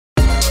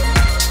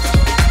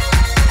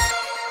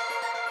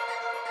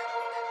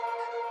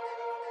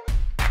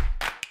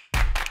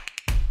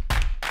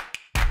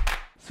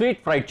Sweet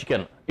fried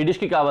chicken. ఈ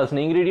డిష్కి కావాల్సిన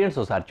ingredients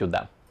ఒకసారి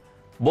చూద్దాం.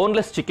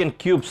 బోన్లెస్ చికెన్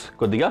క్యూబ్స్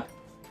కొద్దిగా,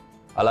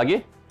 అలాగే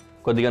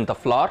కొద్దిగంత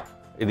ఫ్లవర్,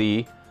 ఇది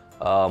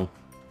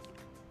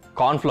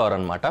కార్న్ ఫ్లవర్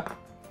అన్నమాట.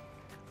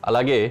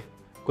 అలాగే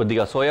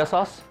కొద్దిగా సోయా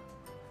సాస్,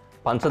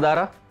 పంచదార,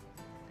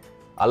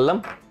 అల్లం,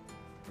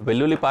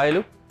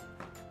 వెల్లుల్లిపాయలు,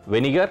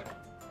 వెనిగర్,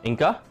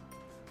 ఇంకా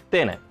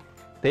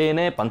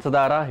తేనె,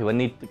 పంచదార,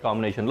 ఇవన్నీ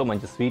కాంబినేషన్లో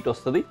మంచి స్వీట్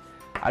వస్తుంది.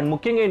 అండ్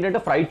ముఖ్యంగా ఏంటంటే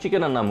ఫ్రైడ్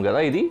చికెన్ అన్నాం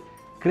కదా, ఇది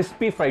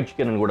క్రిస్పీ ఫ్రైడ్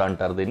చికెన్ అని కూడా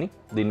అంటారు.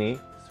 దీన్ని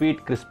స్వీట్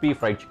క్రిస్పీ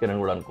ఫ్రైడ్ చికెన్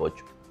అని కూడా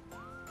అనుకోవచ్చు.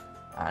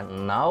 And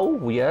now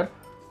we are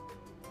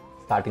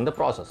starting the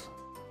process.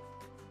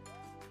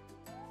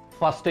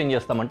 First ఏం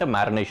చేస్తామంటే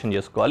మ్యారినేషన్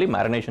చేసుకోవాలి.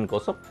 మ్యారినేషన్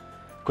కోసం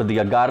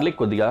కొద్దిగా గార్లిక్,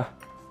 కొద్దిగా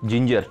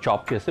జింజర్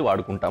చాప్ చేసి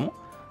వాడుకుంటాము.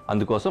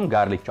 అందుకోసం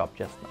గార్లిక్ చాప్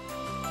చేస్తాం.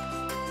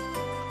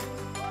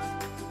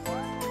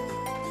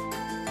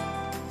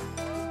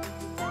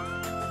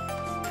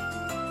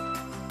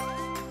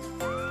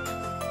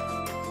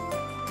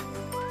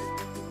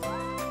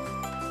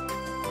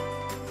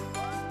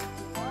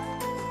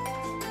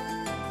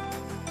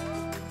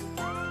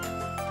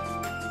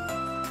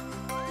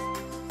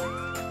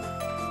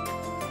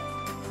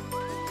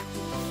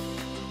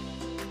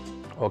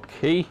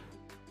 Okay,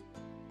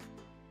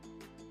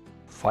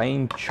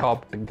 fine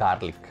chopped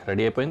garlic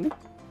ready అయిపోయింది.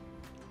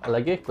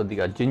 అలాగే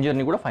కొద్దిగా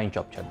జింజర్ని కూడా ఫైన్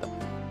చాప్ చేద్దాం.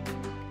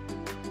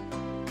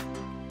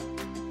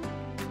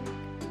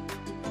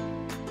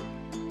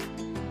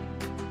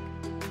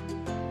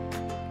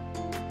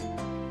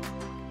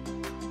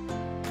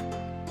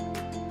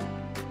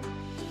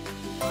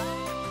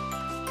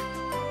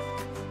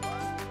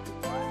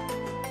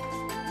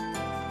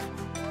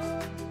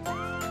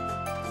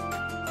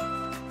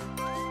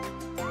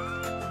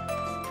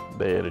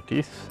 There it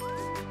is.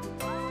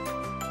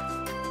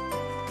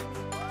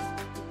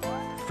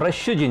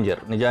 Fresh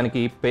ginger,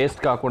 నిజానికి పేస్ట్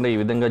కాకుండా ఈ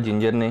విధంగా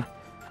జింజర్ని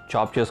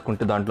చాప్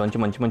చేసుకుంటే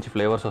దాంట్లోంచి మంచి మంచి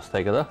ఫ్లేవర్స్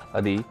వస్తాయి కదా,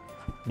 అది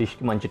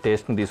డిష్కి మంచి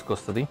టేస్ట్ని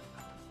తీసుకొస్తుంది.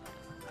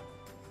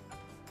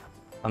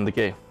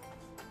 అందుకే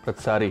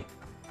ప్రతిసారి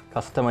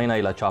కష్టమైన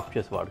ఇలా చాప్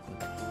చేసి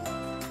వాడుకుంటాం.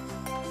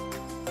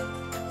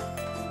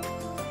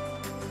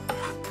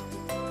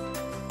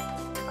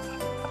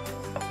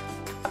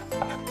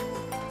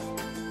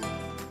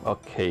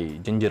 ఓకే,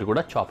 జింజర్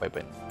కూడా చాప్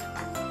అయిపోయింది.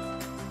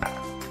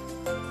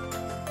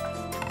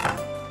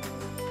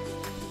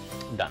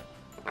 డన్.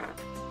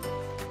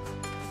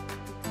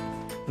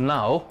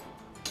 నౌ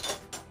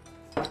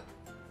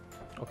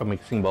ఒక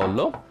మిక్సింగ్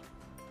బౌల్లో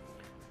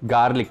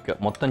గార్లిక్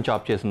మొత్తం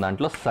చాప్ చేసిన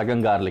దాంట్లో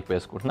సగం గార్లిక్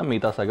వేసుకుంటున్నాం,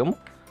 మిగతా సగం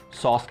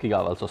సాస్కి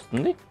కావాల్సి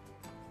వస్తుంది.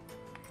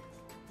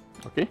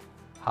 Okay,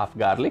 half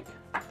garlic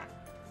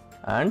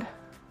and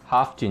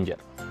half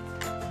ginger.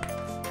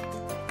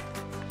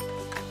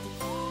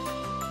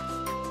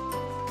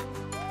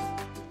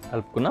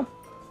 కలుపుకున్నాం.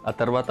 ఆ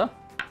తర్వాత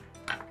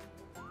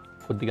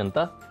కొద్దిగంత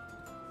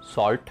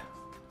సాల్ట్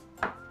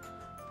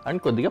అండ్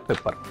కొద్దిగా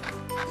pepper.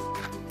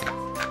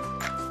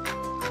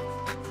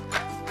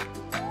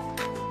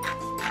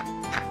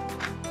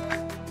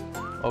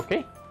 Okay,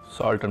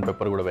 salt and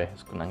pepper కూడా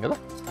వేసేసుకున్నాం కదా.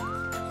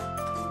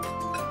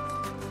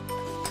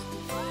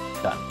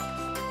 డన్.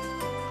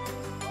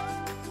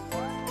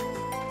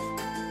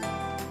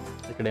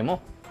 ఇక్కడేమో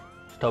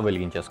స్టవ్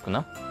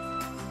వెలిగించేసుకున్నాం.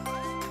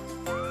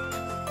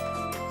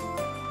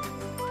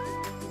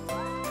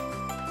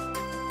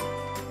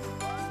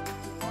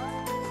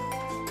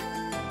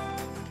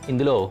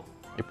 ఇందులో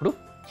ఇప్పుడు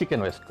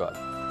చికెన్ వేసుకోవాలి.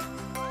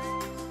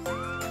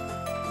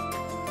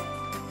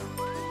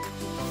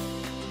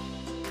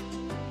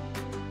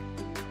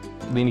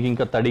 దీనికి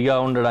ఇంకా తడిగా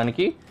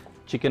ఉండడానికి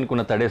చికెన్కి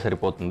ఉన్న తడే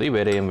సరిపోతుంది,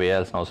 వేరే ఏం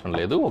వేయాల్సిన అవసరం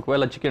లేదు.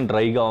 ఒకవేళ చికెన్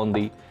డ్రైగా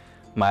ఉంది,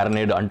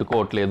 మ్యారినేట్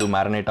అంటుకోవట్లేదు,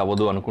 మ్యారినేట్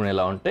అవ్వదు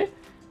అనుకునేలా ఉంటే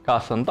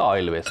కాస్తంత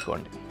ఆయిల్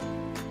వేసుకోండి.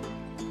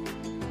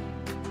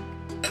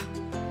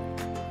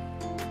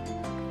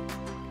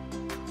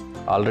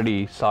 ఆల్రెడీ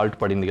సాల్ట్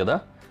పడింది కదా,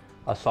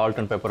 ఆ సాల్ట్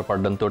అండ్ పెప్పర్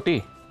పడడంతో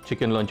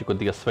చికెన్లోంచి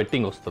కొద్దిగా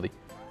స్వెట్టింగ్ వస్తుంది,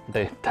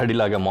 అంటే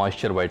తడిలాగా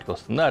మాయిశ్చర్ బయటకు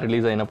వస్తుంది. ఆ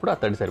రిలీజ్ అయినప్పుడు ఆ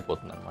తడి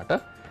సరిపోతుంది అనమాట.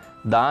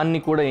 దాన్ని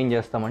కూడా ఏం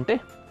చేస్తామంటే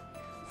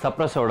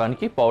సప్రెస్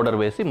అవ్వడానికి పౌడర్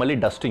వేసి మళ్ళీ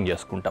డస్టింగ్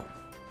చేసుకుంటాం.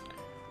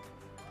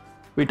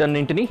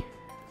 వీటన్నింటినీ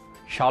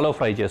షాలో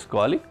ఫ్రై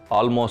చేసుకోవాలి,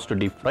 ఆల్మోస్ట్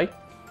డీప్ ఫ్రై.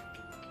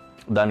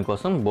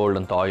 దానికోసం బోల్డ్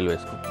అంత ఆయిల్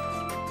వేసుకుంటాం.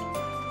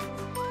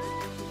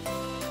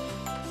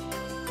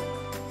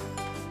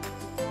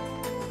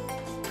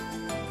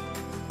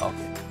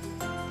 ఓకే,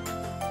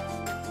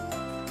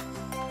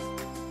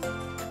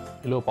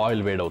 ఈలోపు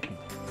ఆయిల్ వేడవుతుంది.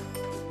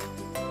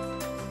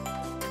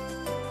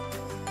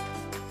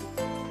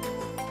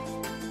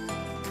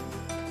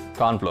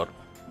 కార్న్ఫ్లోర్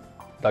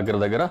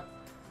దగ్గర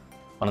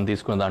మనం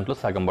తీసుకున్న దాంట్లో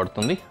సగం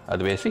పడుతుంది,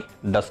 అది వేసి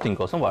డస్టింగ్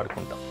కోసం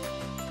వాడుకుంటాం.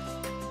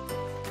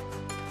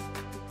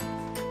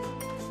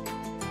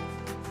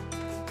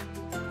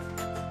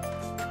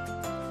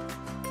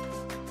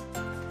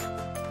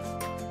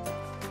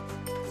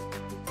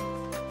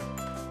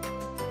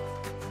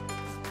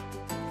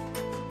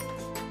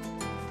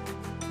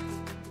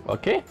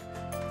 ఓకే,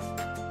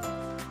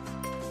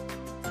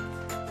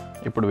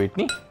 ఇప్పుడు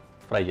వీటిని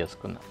ఫ్రై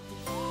చేసుకుందాం.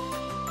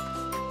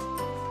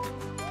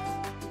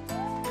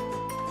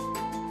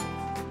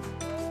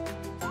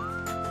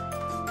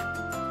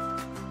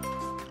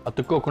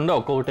 అతుక్కోకుండా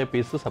ఒక్కొక్కటే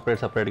పీస్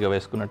సపరేట్గా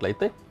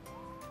వేసుకున్నట్లయితే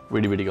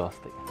విడివిడిగా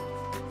వస్తాయి.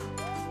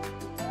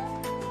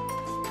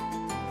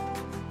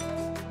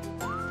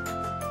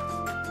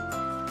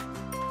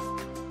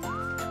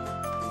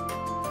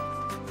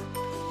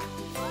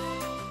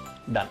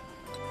 డన్.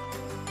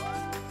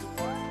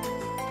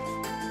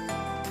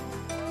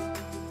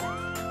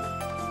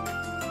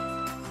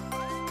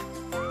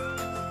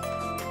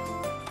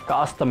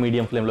 కాస్త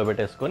మీడియం ఫ్లేమ్లో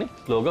పెట్టేసుకొని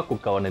స్లోగా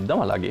కుక్ అవనిద్దాం.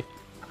 అలాగే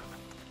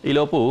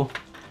ఈలోపు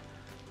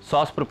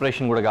సాస్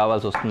ప్రిపరేషన్ కూడా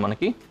కావాల్సి వస్తుంది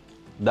మనకి.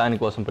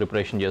 దానికోసం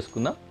ప్రిపరేషన్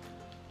చేసుకుందాం.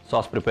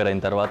 సాస్ ప్రిపేర్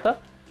అయిన తర్వాత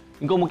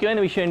ఇంకో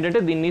ముఖ్యమైన విషయం ఏంటంటే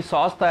దీన్ని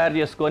సాస్ తయారు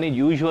చేసుకొని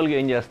యూజువల్గా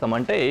ఏం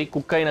చేస్తామంటే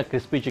కుక్ అయిన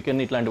క్రిస్పీ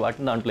చికెన్ ఇట్లాంటి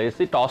వాటిని దాంట్లో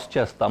వేసి టాస్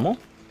చేస్తాము.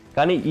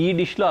 కానీ ఈ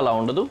డిష్లో అలా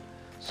ఉండదు.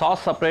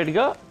 సాస్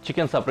సపరేట్గా,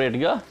 చికెన్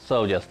సపరేట్గా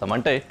సర్వ్ చేస్తాం.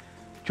 అంటే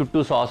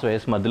చుట్టూ సాస్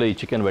వేసి మధ్యలో ఈ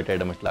చికెన్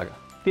పెట్టేయడం. ఇట్లాగా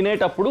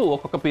తినేటప్పుడు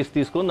ఒక్కొక్క పీస్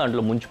తీసుకొని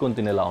దాంట్లో ముంచుకొని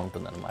తినేలా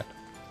ఉంటుందన్నమాట.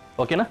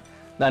 ఓకేనా?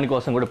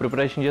 దానికోసం కూడా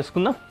ప్రిపరేషన్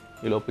చేసుకుందాం.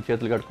 ఈలోపు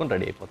చేతులు కట్టుకొని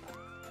రెడీ అయిపోతాం.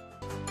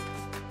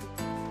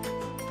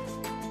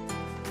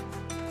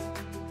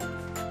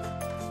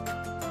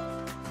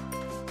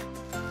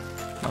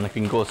 మనకి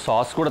ఇంకో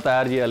సాస్ కూడా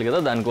తయారు చేయాలి కదా,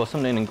 దానికోసం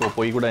నేను ఇంకో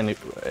పొయ్యి కూడా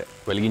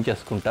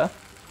వెలిగించేసుకుంటా.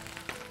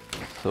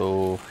 So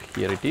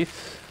here it is.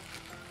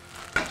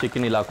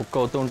 Chicken ఇలా కుక్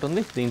అవుతూ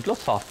ఉంటుంది. దీంట్లో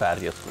సాస్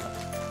తయారు చేసుకుందాం.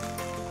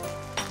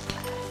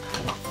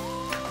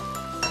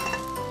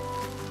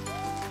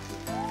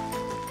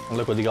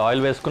 అందులో కొద్దిగా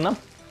ఆయిల్ వేసుకున్నాం.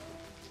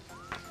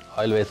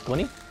 ఆయిల్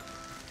వేసుకొని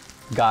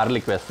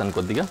గార్లిక్ వేస్తాను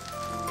కొద్దిగా.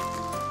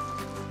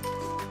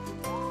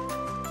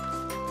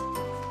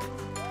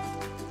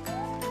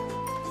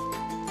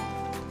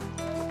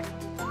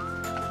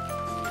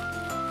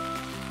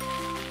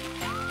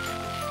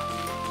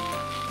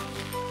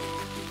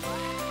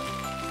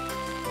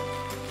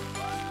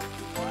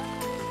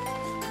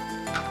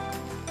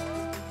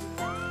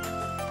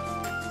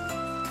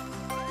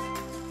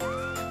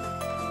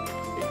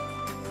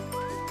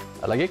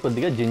 అలాగే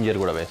కొద్దిగా జింజర్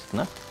కూడా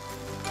వేస్తున్నా.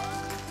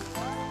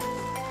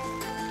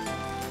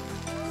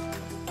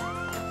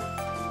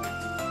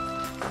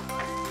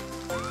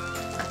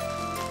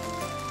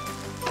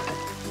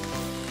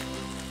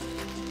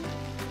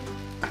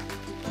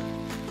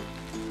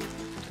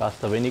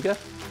 కాస్త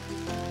vinegar,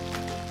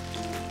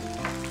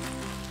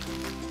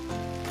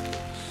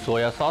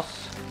 soya sauce,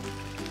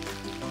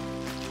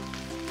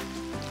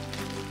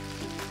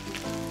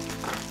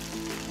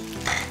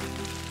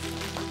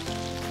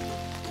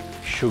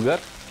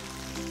 sugar,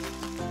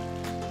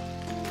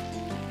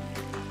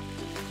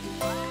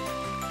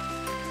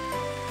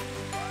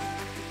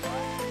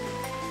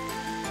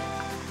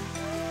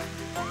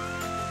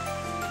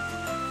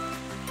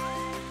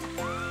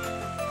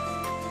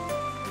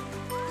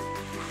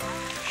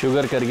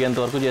 sugar కరిగేంత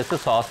వరకు చేస్తే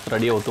సాస్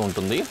రెడీ అవుతూ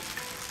ఉంటుంది.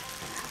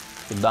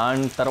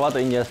 దాని తర్వాత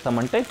ఏం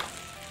చేస్తామంటే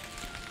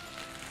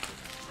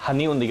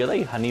హనీ ఉంది కదా,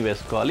 ఈ హనీ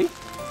వేసుకోవాలి.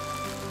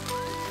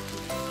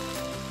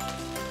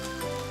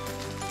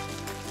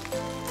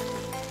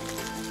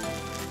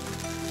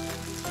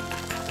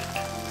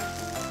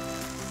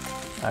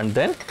 అండ్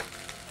దెన్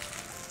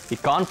ఈ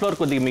కార్న్ఫ్లోర్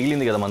కొద్దిగా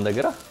మిగిలింది కదా మన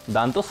దగ్గర,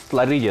 దాంతో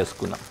స్లర్రీ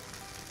చేసుకున్నాం.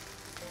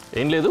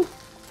 ఏం లేదు,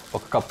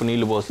 1 కప్పు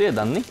నీళ్లు పోసి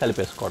దాన్ని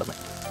కలిపేసుకోవడమే.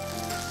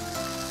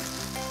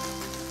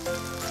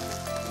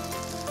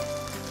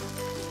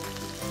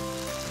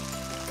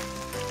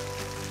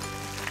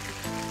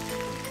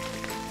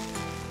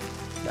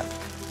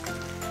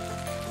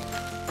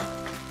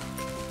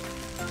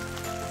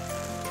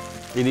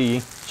 ఇది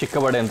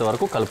చిక్కబడేంత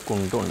వరకు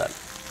కలుపుకుంటూ ఉండాలి.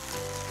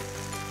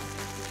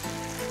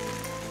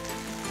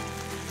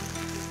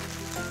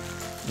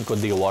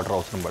 ఇంకొద్దిగా వాటర్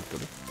అవసరం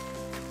పడుతుంది.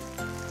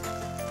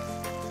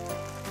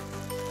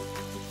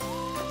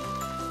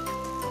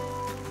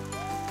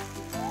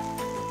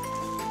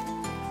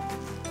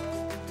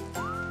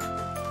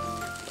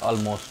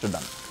 Almost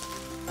done.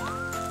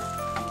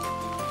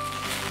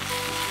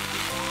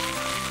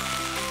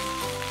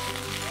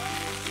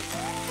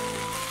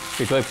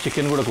 ఇటువైపు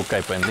చికెన్ కూడా కుక్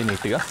అయిపోయింది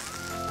నీట్గా.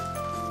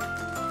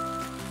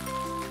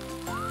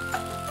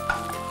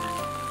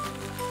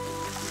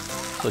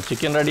 సో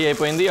చికెన్ రెడీ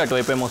అయిపోయింది,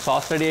 అటువైపు ఏమో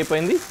సాస్ రెడీ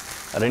అయిపోయింది.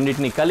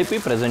 రెండింటిని కలిపి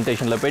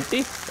ప్రెజెంటేషన్లో పెట్టి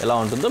ఎలా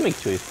ఉంటుందో మీకు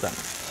చూపిస్తాను.